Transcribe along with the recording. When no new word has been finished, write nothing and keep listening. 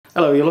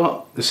Hello you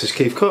lot, this is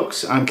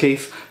KeefCooks, I'm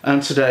Keef,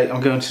 and today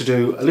I'm going to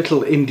do a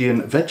little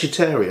Indian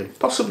vegetarian,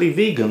 possibly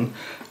vegan,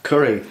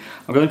 curry.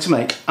 I'm going to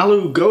make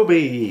Aloo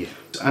Gobi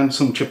and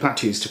some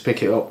chapatis to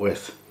pick it up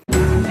with.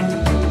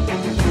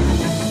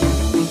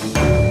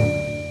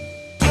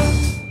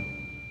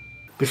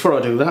 Before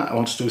I do that, I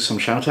want to do some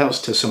shout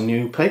outs to some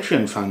new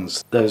Patreon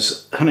fans.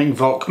 There's Henning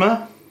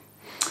Volkmer,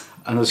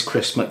 and there's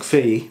Chris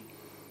McPhee.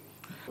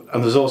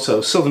 And there's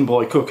also Southern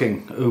Boy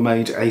Cooking, who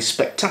made a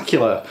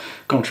spectacular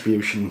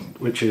contribution,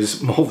 which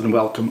is more than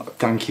welcome.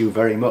 Thank you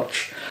very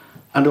much.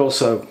 And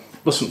also,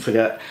 mustn't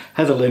forget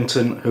Heather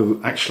Linton, who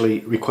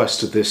actually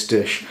requested this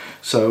dish.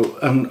 So,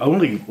 and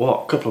only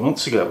what, a couple of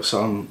months ago.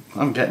 So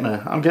I'm getting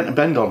a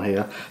bend on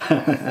here.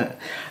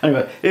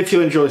 Anyway, if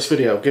you enjoy this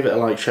video, give it a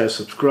like, share,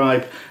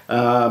 subscribe,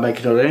 make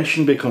a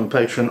donation, become a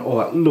patron, all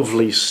that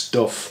lovely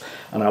stuff,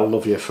 and I'll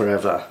love you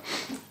forever.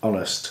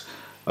 Honest.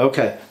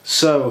 Okay,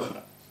 so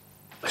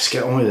let's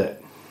get on with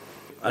it.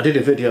 I did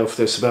a video for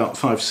this about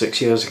 5 or 6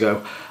 years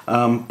ago,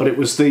 but it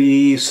was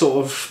the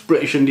sort of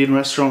British Indian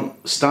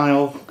restaurant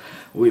style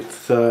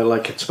with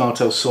like a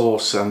tomato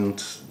sauce and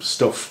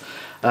stuff,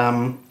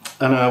 and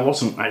I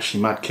wasn't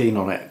actually mad keen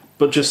on it.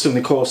 But just in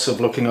the course of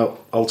looking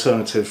up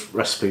alternative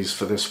recipes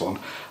for this one,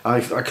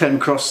 I came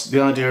across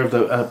the idea of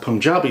the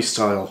Punjabi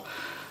style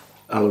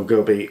Aloo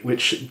Gobi,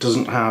 which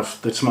doesn't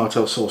have the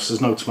tomato sauce. There's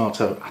no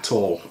tomato at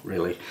all,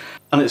 really,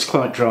 and it's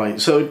quite dry.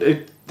 So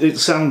it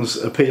sounds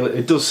appealing.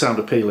 It does sound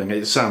appealing.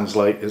 It sounds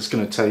like it's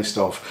going to taste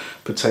of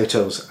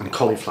potatoes and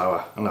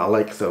cauliflower, and I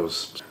like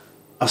those.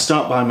 I'll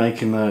start by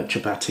making the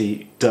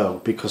chapati dough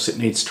because it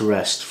needs to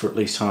rest for at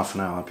least half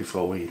an hour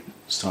before we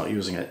start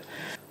using it.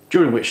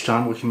 During which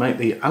time we can make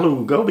the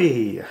Aloo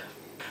Gobi.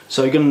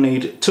 So you're going to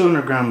need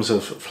 200 grams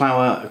of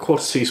flour, a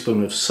quarter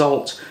teaspoon of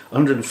salt,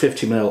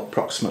 150 ml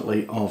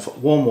approximately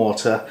of warm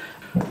water,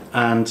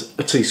 and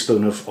a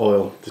teaspoon of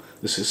oil.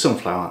 This is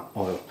sunflower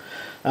oil.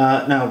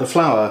 Now the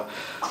flour,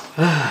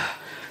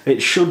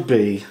 it should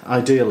be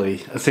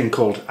ideally a thing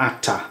called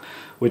atta,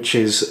 which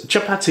is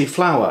chapati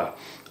flour,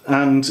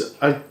 and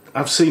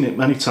I've seen it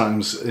many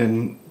times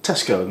in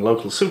Tesco, in the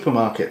local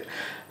supermarket.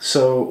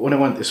 So when I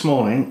went this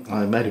morning,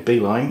 I made a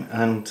beeline,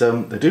 and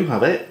they do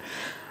have it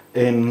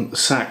in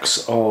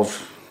sacks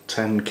of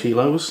 10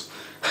 kilos,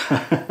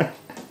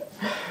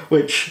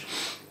 which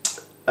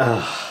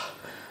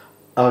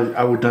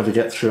I would never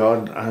get through.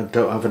 I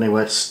don't have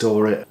anywhere to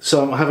store it.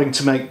 So I'm having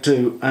to make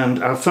do,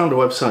 and I've found a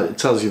website that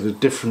tells you the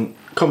different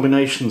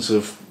combinations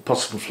of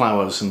possible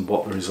flours and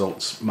what the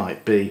results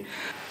might be.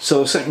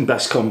 So the second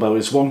best combo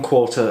is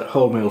 1/4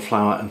 wholemeal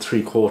flour and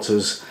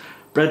 3/4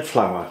 bread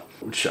flour,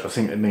 which I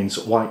think it means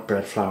white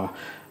bread flour.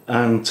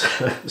 And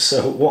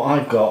so what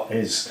I've got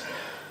is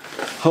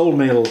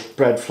wholemeal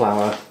bread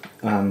flour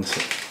and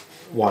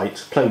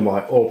white, plain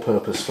white,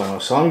 all-purpose flour.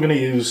 So I'm going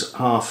to use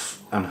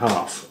half and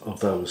half of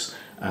those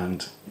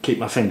and keep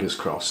my fingers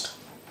crossed.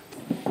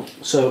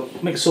 So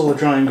mix all the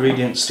dry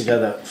ingredients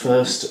together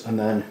first and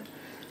then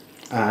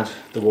add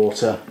the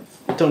water.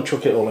 Don't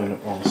chuck it all in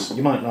at once.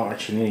 You might not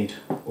actually need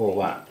all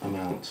that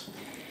amount.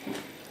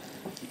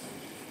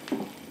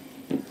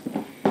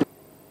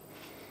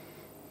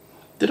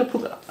 Did I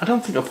put that? I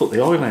don't think I put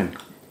the oil in.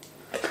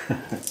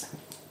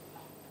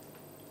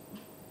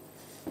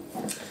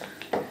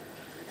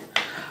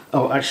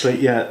 Oh, actually,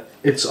 yeah,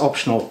 it's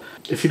optional.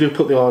 If you do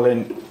put the oil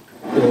in,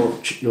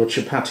 your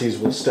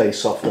chapatis will stay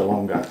softer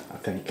longer, I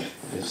think.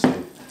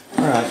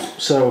 Alright,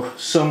 so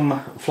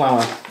some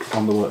flour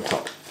on the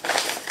worktop.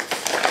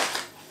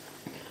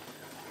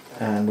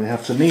 And we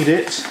have to knead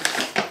it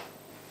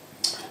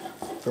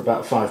for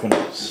about 5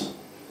 minutes.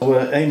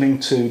 We're aiming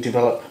to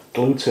develop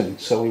gluten,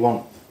 so we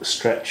want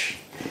stretch,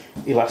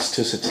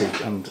 elasticity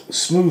and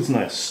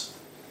smoothness.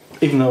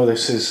 Even though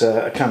this is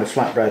a kind of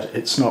flatbread,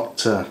 it's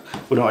not.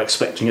 We're not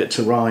expecting it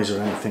to rise or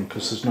anything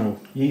because there's no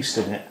yeast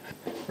in it.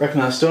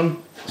 Reckon that's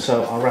done,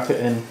 so I'll wrap it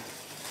in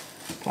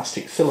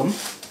plastic film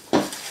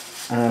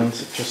and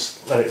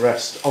just let it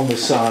rest on the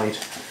side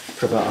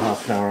for about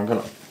half an hour. I'm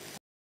gonna.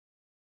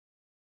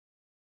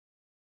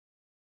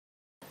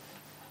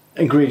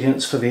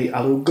 Ingredients for the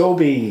Aloo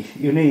Gobi: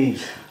 you need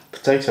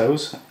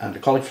potatoes and a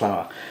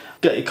cauliflower.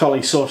 Get your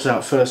cauli sorted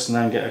out first and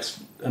then get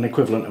an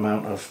equivalent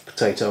amount of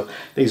potato.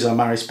 These are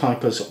Maris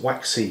Piper's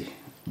waxy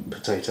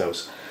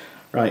potatoes.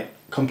 Right,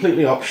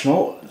 completely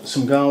optional.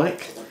 Some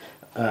garlic,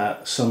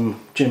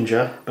 some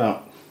ginger,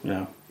 about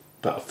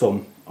a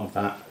thumb of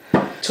that.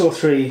 2 or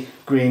 3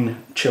 green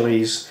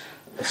chilies,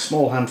 a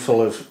small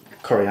handful of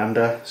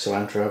coriander,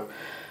 cilantro,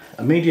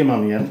 a medium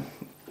onion,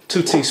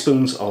 2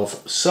 teaspoons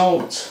of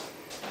salt,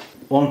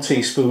 1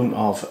 teaspoon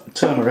of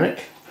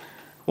turmeric,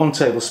 1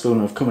 tablespoon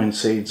of cumin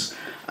seeds,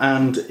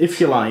 and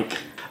if you like,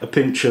 a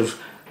pinch of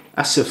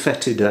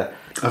asafoetida.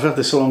 I've had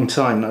this a long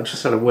time and I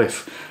just had a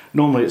whiff.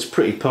 Normally it's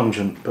pretty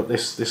pungent, but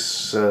this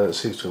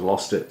seems to have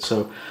lost it,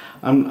 so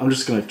I'm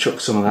just going to chuck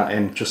some of that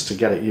in just to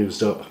get it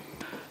used up.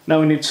 Now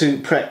we need to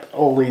prep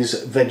all these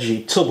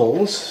veggie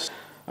tubbles.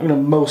 I'm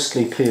going to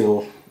mostly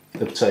peel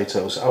the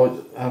potatoes.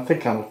 I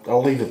think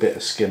I'll leave a bit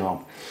of skin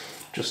on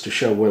just to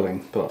show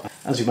willing, but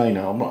As you may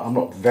know, I'm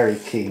not very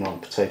keen on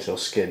potato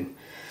skin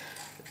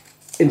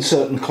in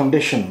certain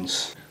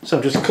conditions. So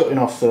I'm just cutting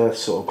off the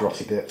sort of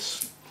grotty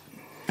bits.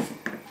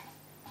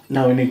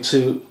 Now we need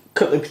to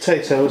cut the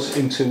potatoes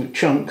into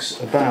chunks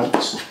about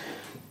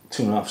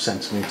 2.5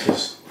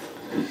 centimetres,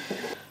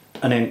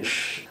 an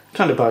inch,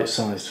 kind of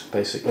bite-sized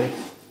basically.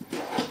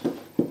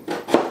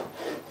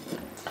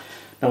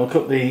 Now we'll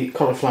cut the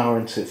cauliflower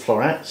into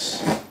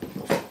florets,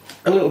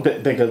 a little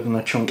bit bigger than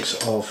the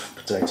chunks of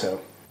potato.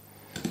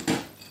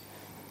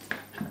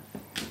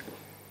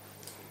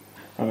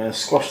 I'm going to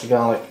squash the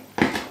garlic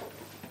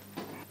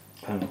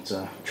and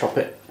chop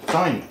it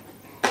fine.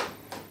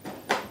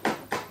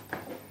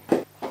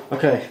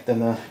 Okay, then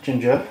the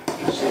ginger,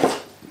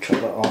 just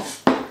chop that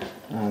off,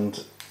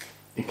 and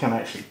you can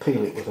actually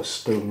peel it with a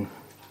spoon.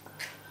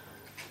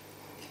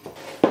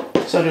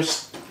 So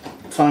just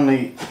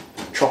finely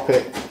chop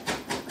it,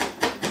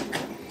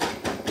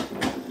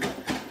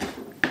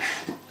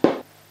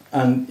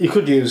 and you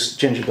could use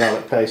ginger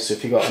garlic paste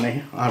if you got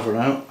any. I've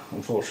run out,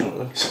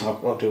 unfortunately, so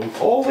I've got to do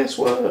all this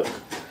work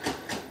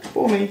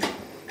for me.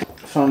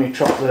 Finally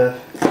chop the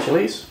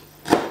chilies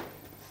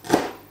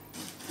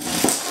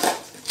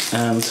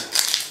and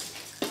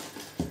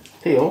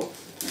peel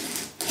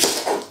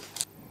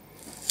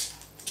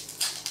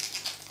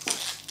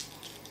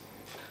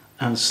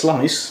and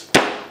slice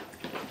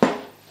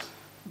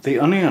the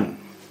onion.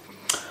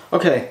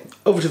 Okay,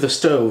 over to the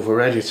stove, we're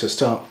ready to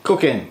start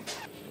cooking.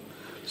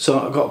 So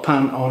I've got a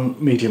pan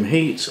on medium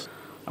heat.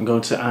 I'm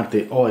going to add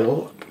the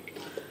oil,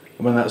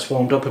 and when that's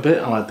warmed up a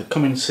bit I'll add the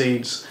cumin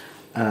seeds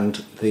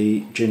and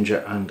the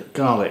ginger and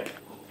garlic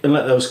and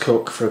let those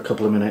cook for a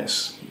couple of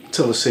minutes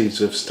till the seeds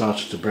have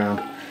started to brown.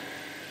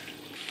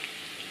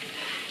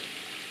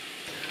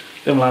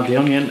 Then we'll add the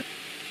onion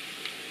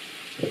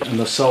and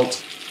the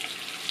salt,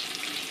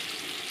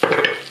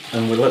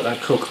 and we'll let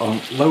that cook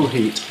on low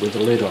heat with the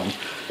lid on,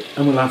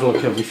 and we'll have a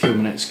look every few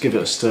minutes, give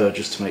it a stir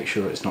just to make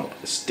sure it's not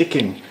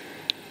sticking.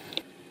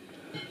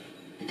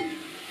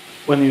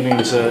 When the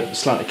onions are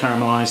slightly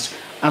caramelised,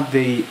 add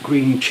the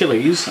green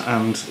chilies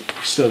and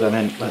stir them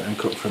in, let them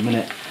cook for a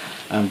minute,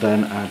 and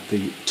then add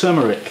the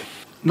turmeric.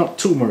 Not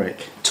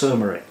turmeric,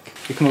 turmeric.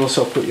 You can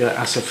also put your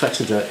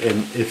asafoetida in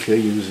if you're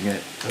using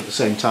it at the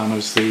same time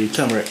as the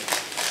turmeric.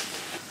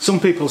 Some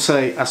people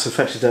say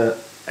asafoetida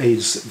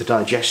aids the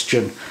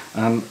digestion,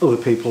 and other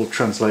people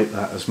translate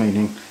that as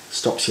meaning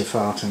stops you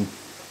farting.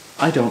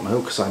 I don't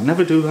know, because I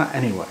never do that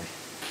anyway.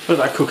 Let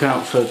that cook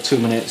out for 2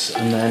 minutes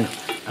and then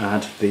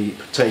add the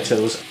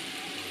potatoes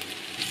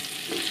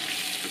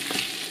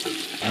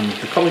and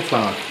the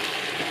cauliflower.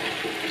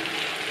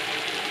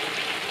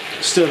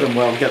 Stir them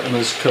well, get them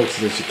as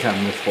coated as you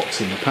can with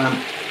what's in the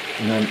pan,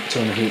 and then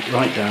turn the heat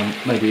right down,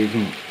 maybe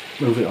even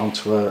move it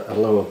onto a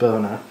lower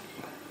burner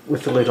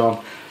with the lid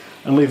on,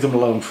 and leave them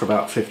alone for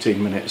about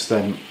 15 minutes,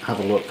 then have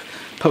a look.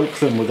 Poke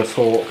them with a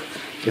fork.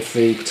 If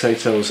the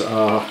potatoes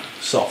are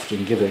soft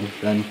and giving,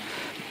 then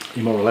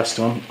you're more or less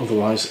done.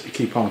 Otherwise,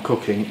 keep on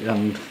cooking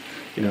and,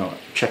 you know,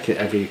 check it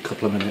every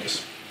couple of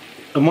minutes.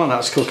 And while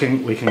that's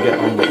cooking, we can get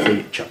on with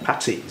the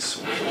chapatis.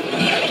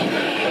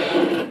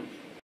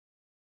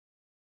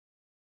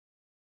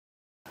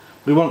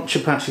 We want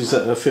chapatis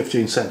that are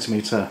 15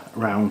 centimetre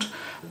round,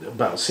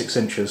 about 6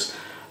 inches,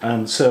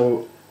 and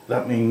so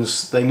that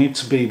means they need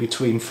to be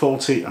between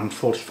 40 and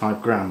 45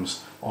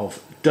 grams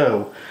of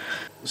dough.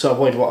 So I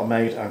weighed what I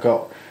made, I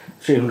got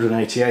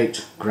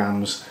 388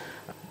 grams,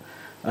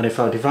 and if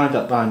I divide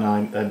that by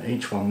 9, then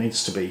each one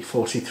needs to be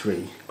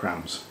 43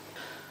 grams.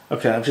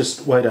 Okay, I've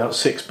just weighed out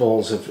 6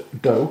 balls of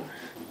dough.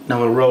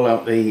 Now we'll roll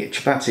out the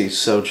chapatis,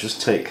 so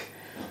just take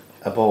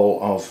a ball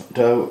of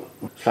dough,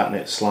 flatten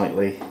it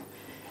slightly,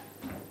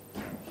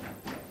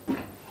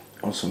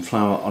 on some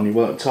flour on your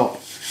worktop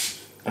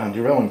and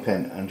your rolling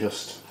pin, and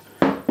just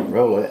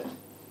roll it,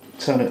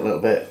 turn it a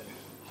little bit,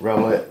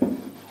 roll it,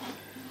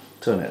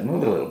 turn it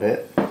another little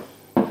bit,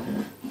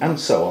 and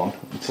so on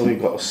until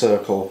you've got a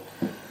circle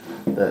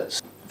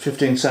that's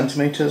 15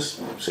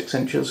 centimetres, 6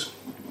 inches.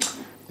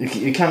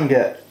 You can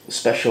get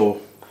special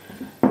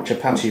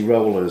chapati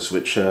rollers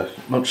which are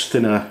much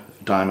thinner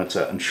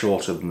diameter and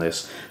shorter than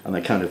this, and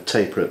they kind of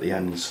taper at the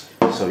ends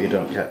so you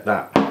don't get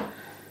that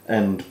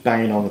end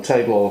banging on the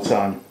table all the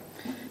time.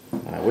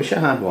 And I wish I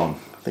had one.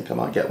 I think I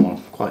might get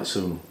one quite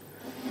soon.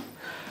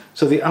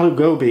 So the Aloo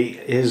Gobi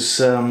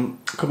is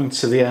coming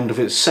to the end of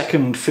its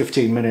second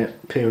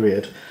 15-minute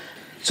period,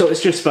 so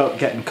it's just about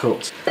getting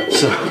cooked.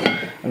 So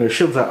I'm going to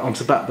shove that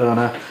onto the back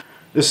burner.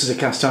 This is a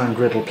cast iron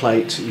griddle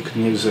plate. You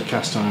can use a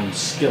cast iron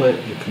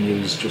skillet, you can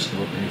use just an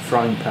ordinary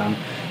frying pan.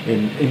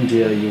 In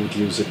India you would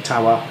use a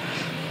tawa,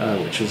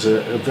 which is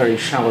a very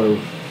shallow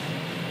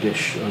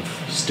dish of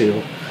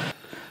steel.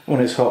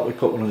 When it's hot, we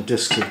put one of the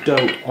discs of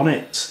dough on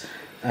it,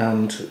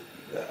 and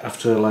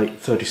after like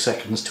 30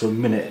 seconds to a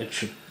minute it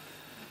should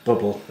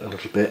bubble a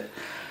little bit.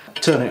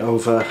 Turn it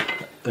over,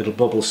 it'll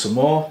bubble some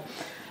more,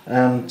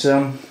 and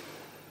turn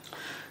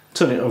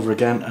it over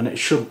again, and it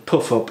should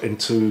puff up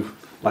into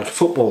like a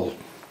football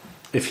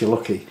if you're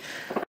lucky.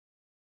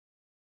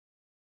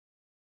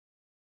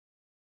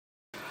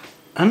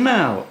 And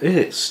now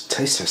it's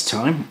taste test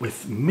time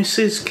with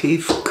Mrs.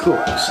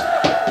 KeefCooks.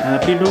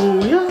 Happy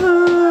New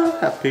Year!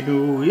 Happy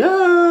New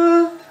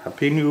Year!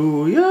 Happy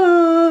New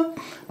Year!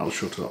 I'll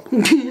shut up.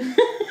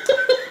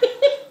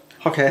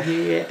 Okay.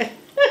 Yeah.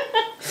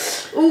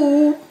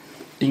 Ooh.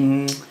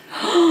 Ding.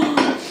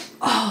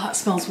 Oh, that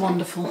smells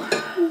wonderful.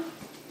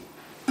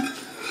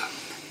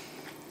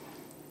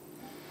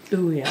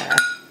 Oh yeah.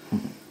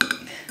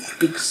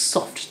 Big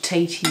soft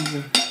taties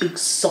and big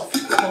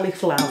soft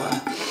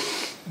cauliflower.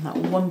 And that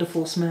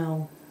wonderful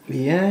smell.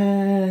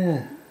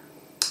 Yeah.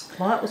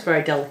 Well, that was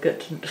very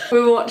delicate.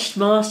 We watched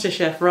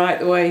MasterChef right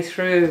the way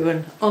through,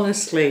 and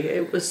honestly,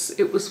 it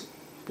was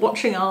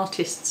watching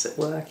artists at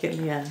work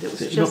in the end. It was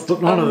just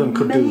but none of them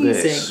could do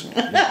this.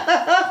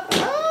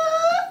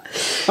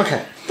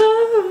 Okay.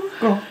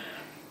 Go.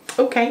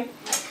 Okay.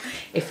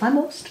 If I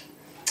must.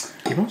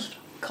 You must.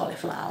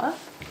 Cauliflower.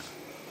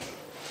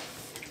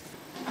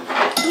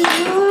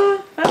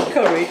 I'm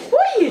curried.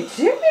 What are you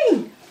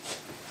doing?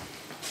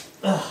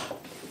 Ugh.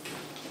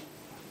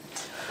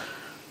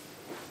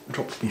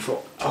 Dropped me foot.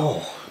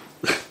 Oh,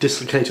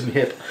 dislocated my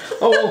hip.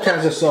 Oh, all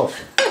kinds of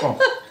stuff. Oh,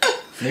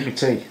 maybe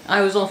tea.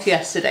 I was off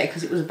yesterday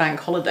because it was a bank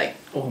holiday.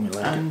 Oh, my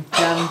leg. And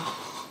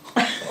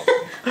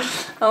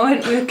I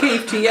went with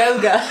Keith to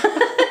yoga.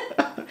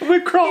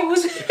 With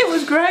Crocs. It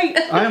was great.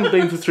 I haven't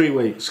been for 3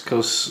 weeks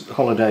because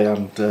holiday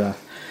and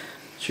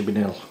she'd been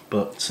ill.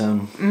 But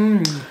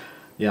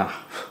yeah.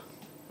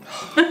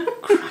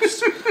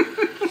 Christ.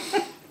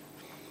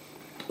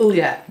 Oh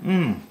yeah.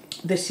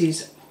 This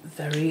is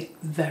very,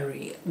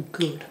 very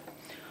good.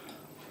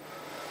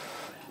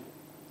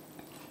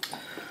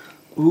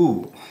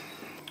 Ooh.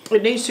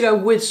 It needs to go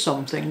with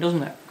something,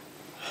 doesn't it?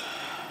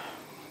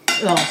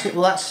 Oh, see,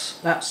 well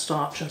that's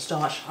starch and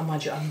starch. I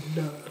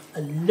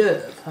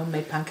love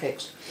homemade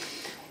pancakes.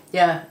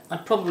 Yeah,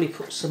 I'd probably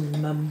put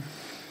some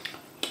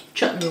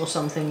chutney or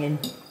something in.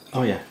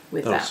 Oh yeah.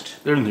 With those. that.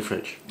 They're in the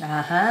fridge.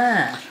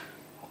 Aha.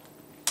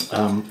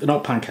 They're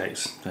not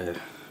pancakes. They're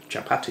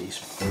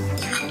chapatis.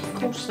 Of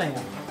course they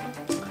are.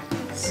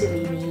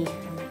 Silly me.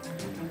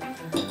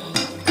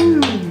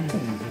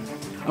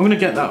 I'm going to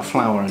get that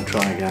flour and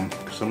try again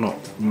because I'm not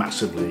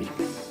massively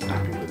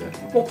happy with it.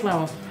 What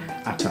flour?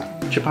 Atta,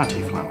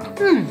 chapati flour,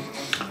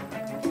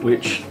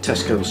 which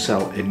Tesco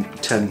sell in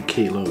 10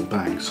 kilo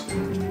bags.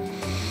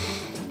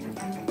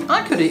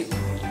 I could eat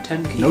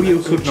 10 kilos No,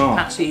 you could of not.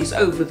 chapatis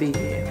over the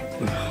year.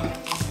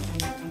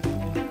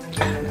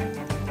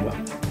 Well,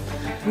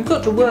 You've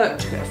got to work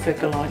to get a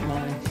figure like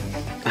mine.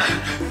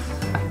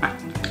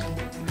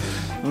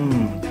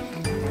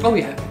 Oh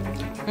yeah.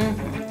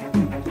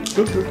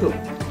 good.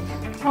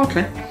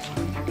 Okay.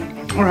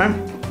 All right.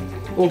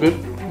 All good.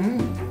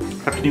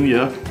 Happy New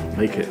Year.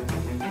 Make it.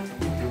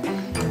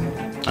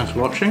 Thanks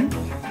for watching,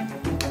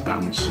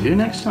 and see you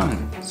next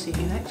time. See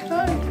you next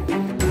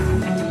time.